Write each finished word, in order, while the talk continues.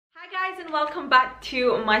Hi guys, and welcome back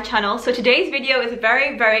to my channel. So today's video is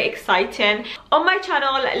very exciting. On my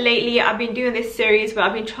channel lately I've been doing this series where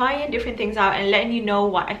I've been trying different things out and letting you know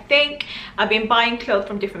what I think. I've been buying clothes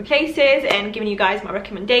from different places and giving you guys my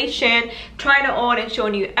recommendation, trying it on and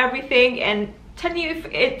showing you everything and telling you if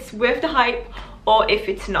it's worth the hype or if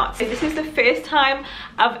it's not. So this is the first time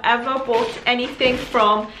I've ever bought anything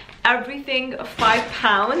from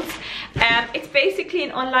EVERYTHING5POUNDS. It's basically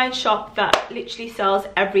an online shop that literally sells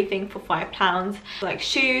everything for £5, like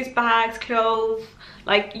shoes, bags, clothes,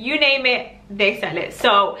 like you name it, they sell it.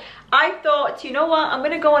 So I thought, you know what, I'm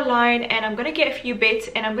gonna go online and I'm gonna get a few bits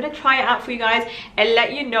and I'm gonna try it out for you guys and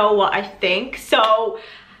let you know what I think. So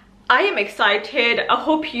I am excited. I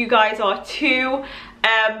hope you guys are too.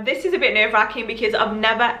 This is a bit nerve-wracking because I've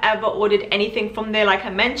never ever ordered anything from there, like I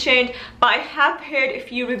mentioned, but I have heard a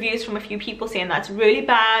few reviews from a few people saying that's really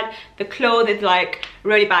bad. The clothes is like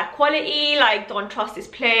really bad quality, like don't trust this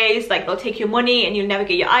place, like they'll take your money and you'll never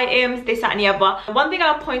get your items, this, that and the other. One thing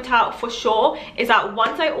I'll point out for sure is that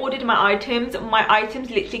once I ordered my items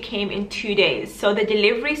literally came in 2 days. So the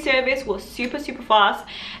delivery service was super fast.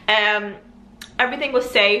 Everything was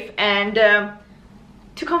safe, and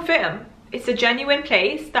to confirm, it's a genuine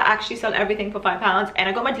place that actually sells everything for £5, and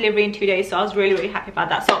I got my delivery in 2 days, so I was really happy about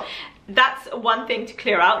that. So that's one thing to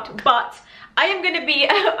clear out. But I am going to be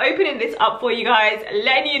opening this up for you guys,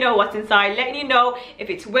 letting you know what's inside, letting you know if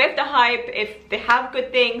it's worth the hype, if they have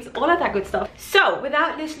good things, all of that good stuff. So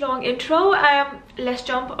without this long intro, let's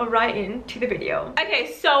jump right into the video.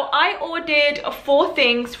 Okay, so I ordered 4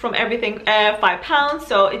 things from everything £5,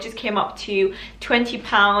 so it just came up to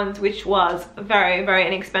 £20, which was very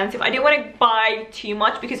inexpensive. I didn't want to buy too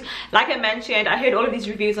much because, like I mentioned, I heard all of these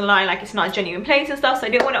reviews online like it's not a genuine place and stuff, so I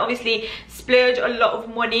didn't want to obviously splurge a lot of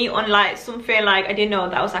money on like something like I didn't know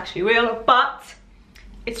that was actually real, but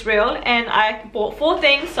it's real. And I bought 4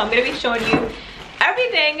 things, so I'm going to be showing you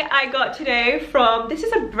everything I got today from, this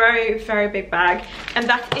is a very big bag, and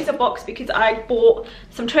that is a box because I bought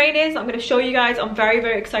some trainers. I'm going to show you guys. I'm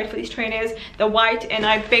very excited for these trainers. They're white, and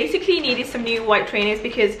I basically needed some new white trainers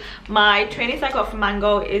because my trainers I got from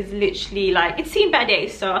Mango is literally like, it's seen better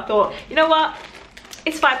days. So I thought, you know what,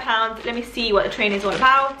 it's £5, let me see what the trainer is all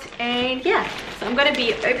about. And yeah, so I'm gonna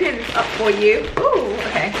be opening this up for you. Ooh,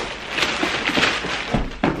 okay.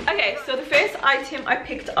 Okay, so the first item I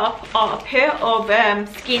picked up are a pair of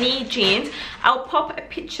skinny jeans. I'll pop a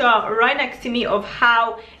picture right next to me of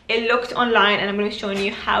how it looked online, and I'm gonna be showing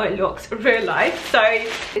you how it looks in real life. So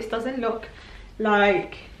this doesn't look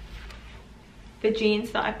like the jeans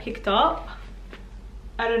that I picked up.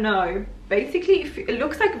 I don't know, basically it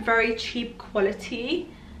looks like very cheap quality,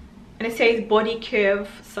 and it says body curve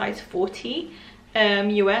size 40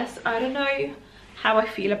 US. I don't know how I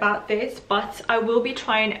feel about this, but I will be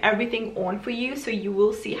trying everything on for you, so you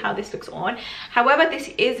will see how this looks on. However, this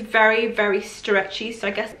is very stretchy, so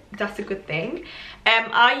I guess that's a good thing.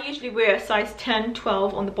 I usually wear a size 10,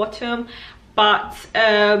 12 on the bottom, but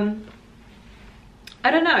I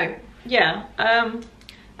don't know. Yeah, I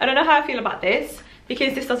don't know how I feel about this,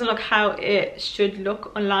 because this doesn't look how it should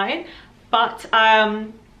look online, but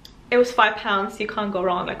it was £5, so you can't go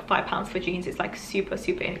wrong. Like £5 for jeans is like super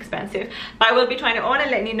inexpensive. But I will be trying it on and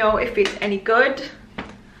letting you know if it's any good.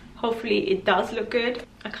 Hopefully it does look good.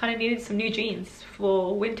 I kind of needed some new jeans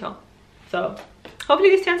for winter, so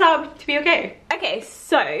hopefully this turns out to be okay. Okay,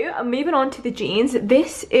 so moving on to the jeans.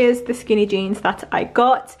 This is the skinny jeans that I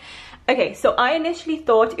got. Okay, so I initially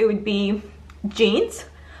thought it would be jeans,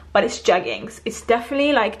 but it's jeggings. It's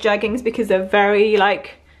definitely like jeggings because they're very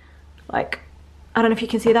like I don't know if you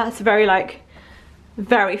can see that, it's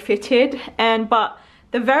very fitted, and but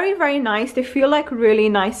they're very nice. They feel like really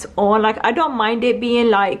nice on. Like I don't mind it being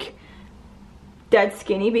like dead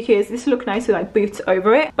skinny because this look nice with like boots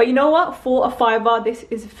over it. But you know what, for a £5 this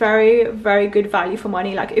is very good value for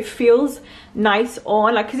money. Like it feels nice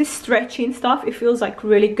on, like because it's stretchy and stuff, it feels like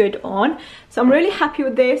really good on. So I'm really happy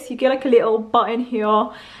with this. You get like a little button here,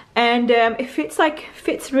 and it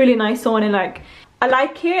fits really nice on, and like I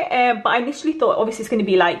like it. But I initially thought obviously it's going to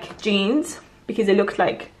be like jeans because it looks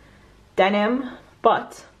like denim,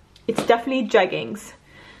 but it's definitely jeggings.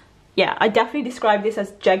 Yeah, I definitely describe this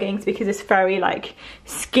as jeggings because it's very like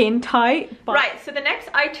skin tight. Right, so the next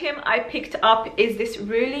item I picked up is this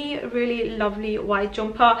really lovely white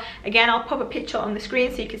jumper. Again, I'll pop a picture on the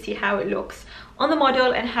screen so you can see how it looks on the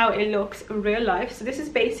model and how it looks in real life. So this is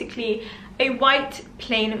basically a white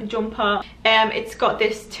plain jumper. It's got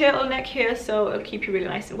this turtleneck here, so it'll keep you really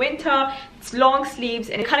nice in winter. It's long sleeves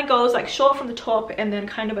and it kind of goes like short from the top and then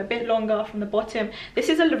kind of a bit longer from the bottom. This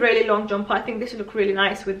is a really long jumper. I think this would look really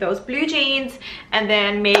nice with those blue jeans and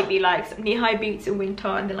then maybe like some knee-high boots in winter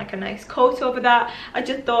and then like a nice coat over that. I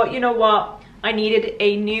just thought, you know what, I needed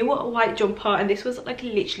a new white jumper and this was like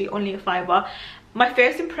literally only a $5. My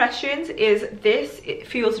first impressions is this, it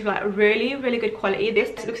feels like really good quality.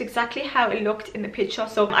 This looks exactly how it looked in the picture,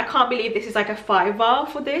 so I can't believe this is like a $5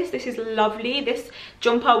 for this. This is lovely. This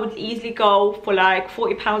jumper would easily go for like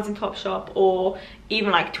 £40 in Topshop or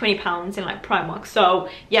even like £20 in like Primark. So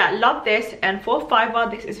yeah, love this, and for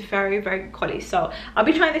 $5 this is very good quality. So I'll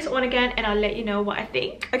be trying this on again and I'll let you know what I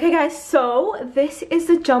think. Okay guys, so this is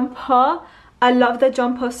the jumper. I love the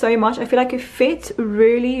jumper so much. I feel like it fits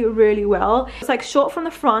really well. It's like short from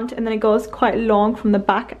the front and then it goes quite long from the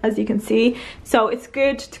back, as you can see. So it's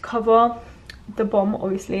good to cover the bum,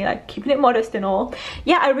 obviously, like keeping it modest and all.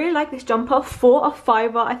 Yeah, I really like this jumper for a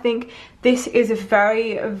 $5. I think this is a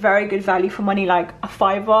very good value for money, like a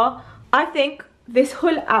 $5. I think this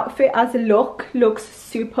whole outfit as a look looks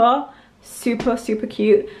super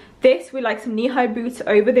cute. This with like some knee-high boots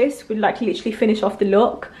over this would like literally finish off the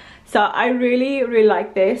look. So I really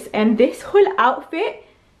like this, and this whole outfit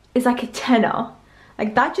is like a tenner.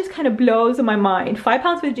 Like that just kind of blows my mind.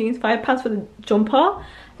 £5 for the jeans, £5 for the jumper,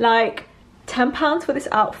 like £10 for this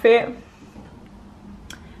outfit.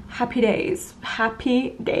 Happy days.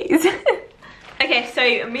 Okay,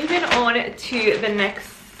 so moving on to the next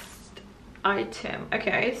item.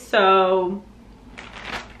 Okay, so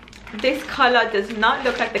this color does not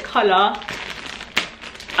look like the color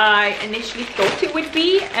I initially thought it would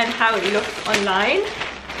be and how it looks online.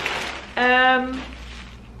 I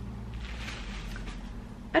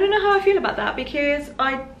don't know how I feel about that, because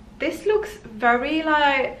this looks very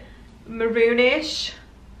like maroonish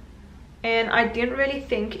and I didn't really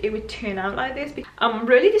think it would turn out like this. I'm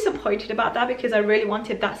really disappointed about that because I really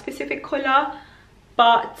wanted that specific color,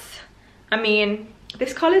 but I mean,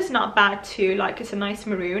 this color is not bad too, like it's a nice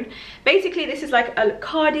maroon. Basically this is like a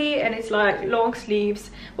cardi and it's like long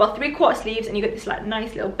sleeves, well 3/4 sleeves, and you get this like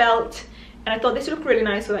nice little belt, and I thought this would look really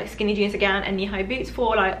nice with like skinny jeans again and knee-high boots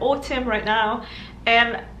for like autumn right now.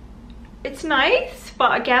 And it's nice,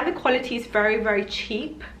 but again the quality is very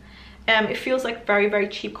cheap. It feels like very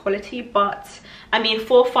cheap quality, but I mean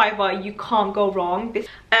for $5 you can't go wrong. This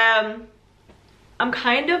I'm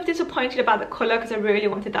kind of disappointed about the color because I really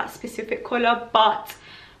wanted that specific color, but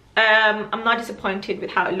I'm not disappointed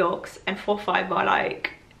with how it looks, and for $5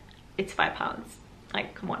 like it's £5,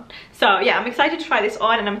 like come on. So yeah, I'm excited to try this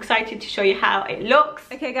on and I'm excited to show you how it looks.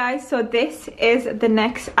 Okay guys, so this is the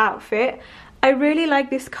next outfit. I really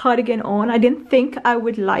like this cardigan on. I didn't think I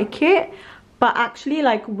would like it, but actually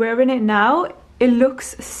like wearing it now, it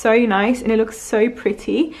looks so nice and it looks so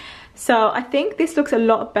pretty. So I think this looks a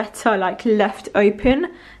lot better like left open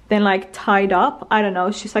than like tied up. I don't know,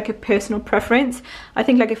 it's just like a personal preference. I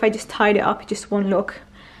think like if I just tied it up, it just won't look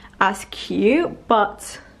as cute,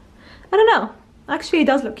 but I don't know. Actually it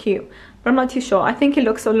does look cute, but I'm not too sure. I think it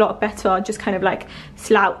looks a lot better just kind of like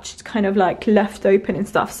slouched, kind of like left open and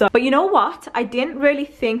stuff. So, but you know what, I didn't really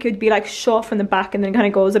think it would be like short from the back and then kind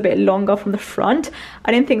of goes a bit longer from the front.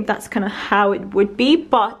 I didn't think that's kind of how it would be,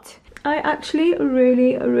 but I actually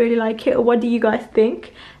really like it. What do you guys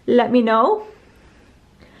think? Let me know.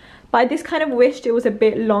 But I just kind of wished it was a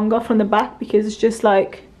bit longer from the back because it's just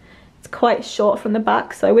like it's quite short from the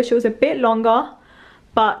back, so I wish it was a bit longer.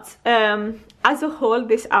 But as a whole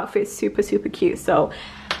this outfit is super cute, so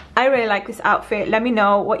I really like this outfit. Let me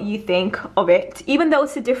know what you think of it. Even though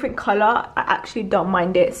it's a different color, I actually don't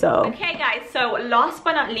mind it. So okay guys, so last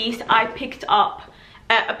but not least, I picked up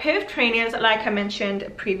a pair of trainers. Like I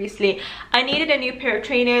mentioned previously, I needed a new pair of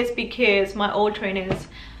trainers because my old trainers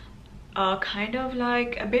are kind of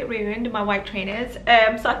like a bit ruined, my white trainers.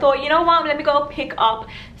 So I thought, you know what, let me go pick up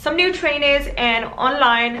some new trainers. And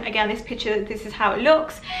online, again, this picture, this is how it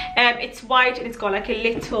looks. It's white and it's got like a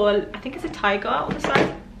little, I think it's a tiger on the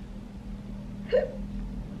side.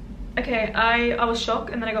 Okay, I was shocked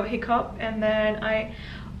and then I got hiccup and then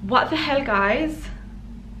what the hell guys,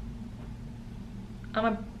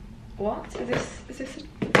 what is this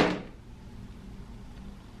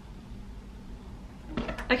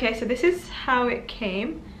okay, so this is how it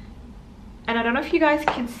came, and I don't know if you guys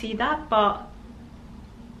can see that, but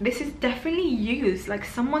this is definitely used, like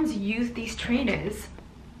someone's used these trainers.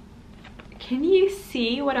 Can you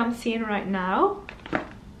see what I'm seeing right now?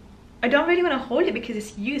 I don't really want to hold it because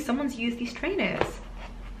it's used, someone's used these trainers.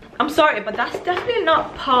 I'm sorry, but that's definitely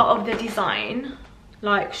not part of the design,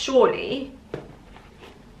 like surely.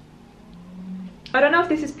 I don't know if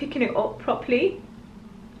this is picking it up properly,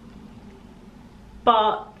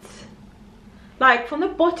 but like from the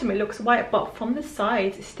bottom it looks white, but from the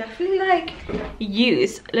sides it's definitely like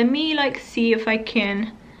used. Let me like see if I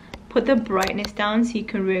can put the brightness down so you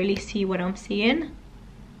can really see what I'm seeing.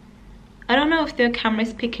 I don't know if the camera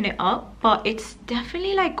is picking it up, but it's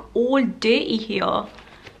definitely like all dirty here.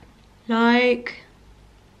 Like,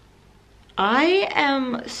 I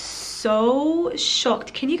am so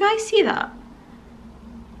shocked. Can you guys see that?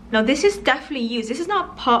 Now this is definitely used. This is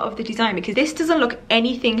not part of the design because this doesn't look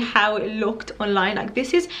anything how it looked online. Like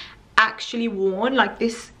this is actually worn. Like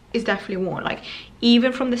this is definitely worn. Like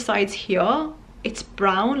even from the sides here, it's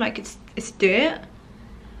brown, like it's dirt.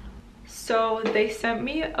 So they sent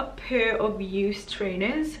me a pair of used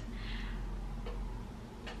trainers.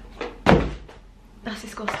 That's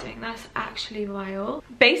disgusting. That's actually vile.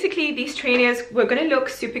 Basically these trainers were gonna look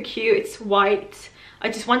super cute. It's white. I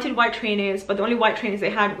just wanted white trainers, but the only white trainers they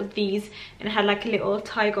had was these, and it had like a little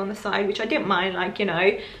tiger on the side, which I didn't mind, like, you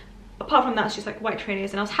know. Apart from that, it's just like white trainers,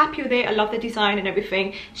 and I was happy with it. I love the design and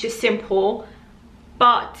everything. It's just simple,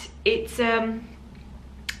 but it's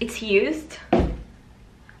used.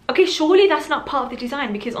 Okay, surely that's not part of the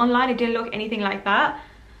design because online it didn't look anything like that.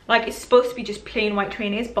 Like it's supposed to be just plain white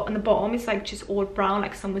trainers, but on the bottom it's like just all brown,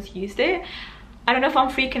 like someone's used it. I don't know if I'm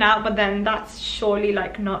freaking out, but then that's surely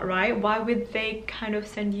like not right. Why would they kind of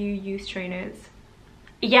send you used trainers?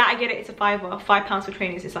 Yeah, I get it, it's a £5 for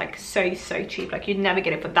trainers is like so cheap. Like you'd never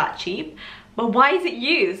get it for that cheap. But why is it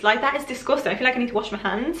used? Like that is disgusting. I feel like I need to wash my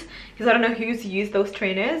hands because I don't know who's used those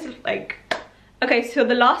trainers. Like, okay, so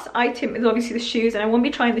the last item is obviously the shoes, and I won't be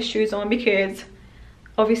trying the shoes on because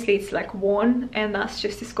obviously it's like worn, and that's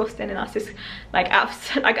just disgusting, and that's just like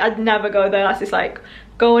like I'd never go there. That's just like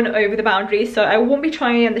going over the boundaries. So I won't be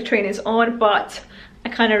trying the trainers on, but I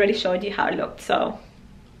kind of already showed you how it looked, so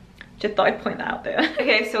just thought I'd point that out there.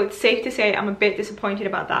 Okay, so it's safe to say I'm a bit disappointed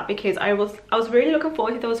about that because I was really looking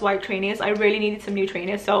forward to those white trainers. I really needed some new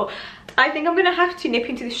trainers, so I think I'm gonna have to nip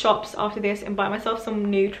into the shops after this and buy myself some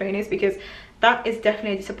new trainers because that is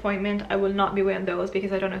definitely a disappointment. I will not be wearing those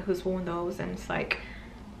because I don't know who's worn those, and it's like,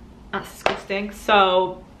 that's disgusting.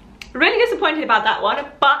 So really disappointed about that one,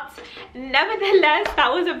 but nevertheless that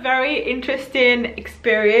was a very interesting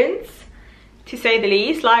experience to say the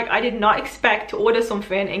least. Like I did not expect to order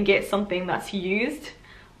something and get something that's used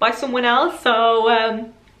by someone else, so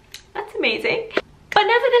that's amazing. But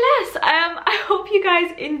nevertheless, I hope you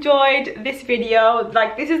guys enjoyed this video.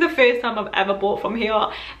 Like this is the first time I've ever bought from here,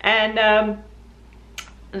 and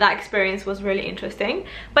that experience was really interesting.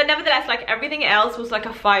 But nevertheless, like everything else was like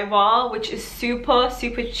a $5, which is super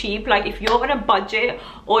cheap. Like if you're on a budget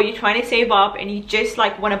or you're trying to save up and you just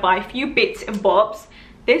like want to buy a few bits and bobs,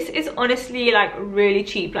 this is honestly like really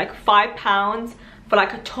cheap. Like £5 for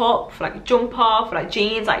like a top, for like a jumper, for like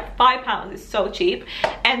jeans. Like £5 is so cheap,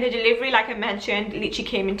 and the delivery, like I mentioned, literally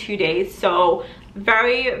came in 2 days, so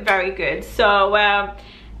very good. So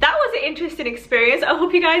that was an interesting experience. I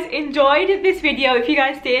hope you guys enjoyed this video. If you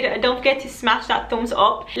guys did, don't forget to smash that thumbs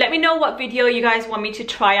up. Let me know what video you guys want me to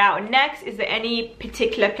try out next. Is there any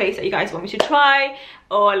particular place that you guys want me to try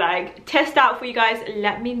or like test out for you guys?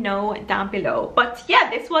 Let me know down below. But yeah,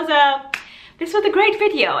 this was a great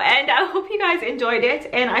video, and I hope you guys enjoyed it,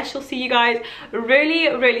 and I shall see you guys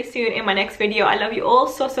really soon in my next video. I love you all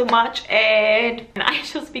so much, and I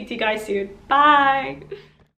shall speak to you guys soon. Bye.